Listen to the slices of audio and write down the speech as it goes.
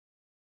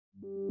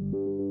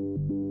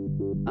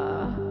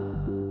Today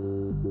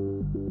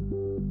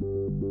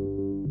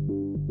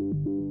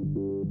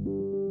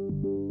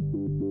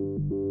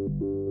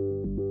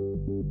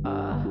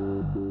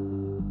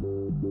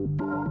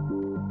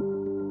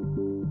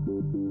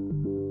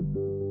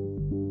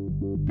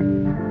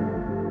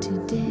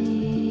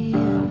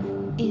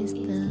is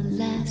the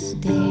last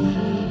day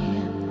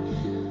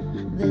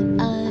that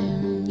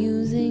I'm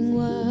using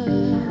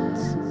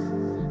words.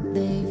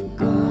 They've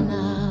gone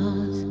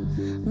out,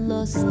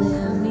 lost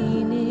their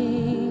meaning,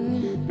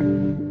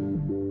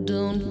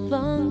 don't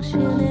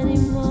function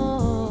anymore.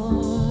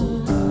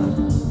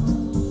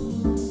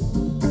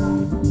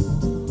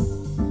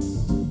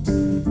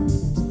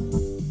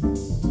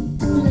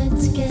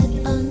 Let's get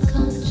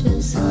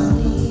unconscious,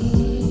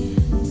 honey.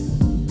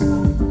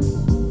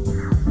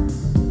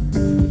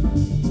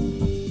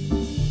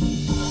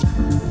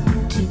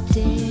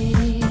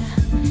 Today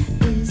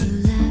is the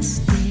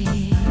last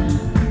day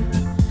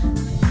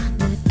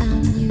that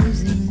I'm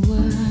using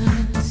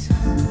words.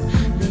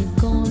 They've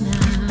gone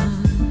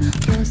out,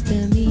 lost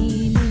their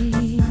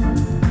meaning,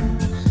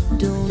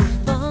 don't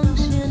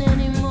function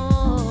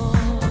anymore.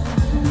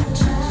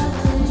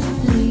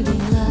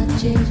 Leaving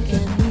logic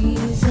and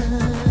reason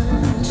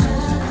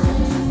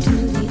to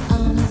the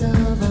arms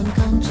of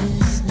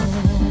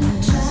unconsciousness.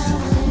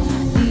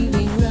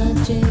 Leaving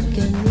logic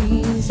and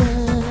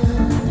reason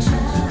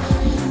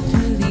to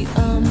the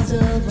arms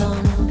of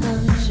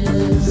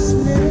unconsciousness.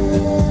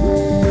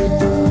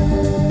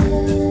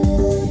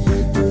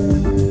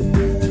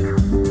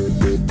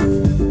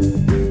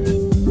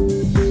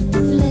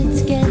 Let's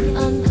get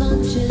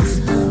unconscious,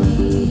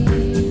 honey.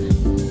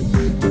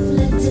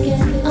 Let's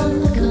get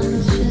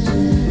unconscious.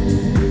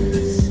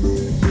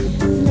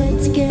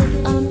 Let's get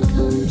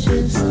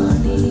unconscious,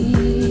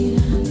 honey.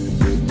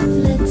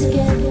 Let's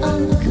get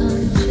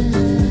unconscious.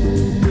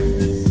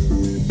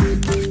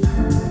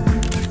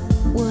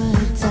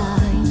 Words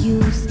are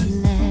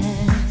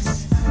useless,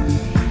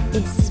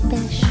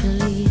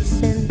 especially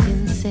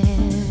sentences.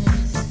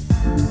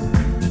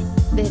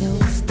 They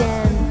don't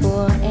stand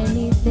for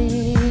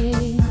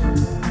anything.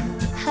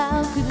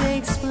 How could they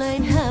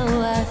explain how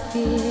I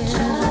feel?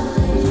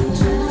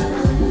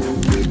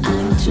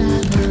 I'm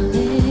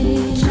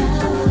traveling,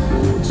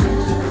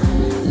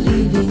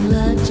 leaving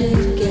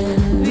logic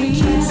and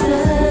reason.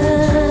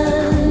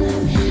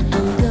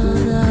 I'm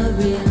gonna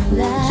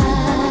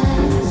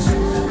relax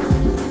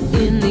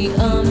in the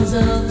arms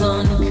of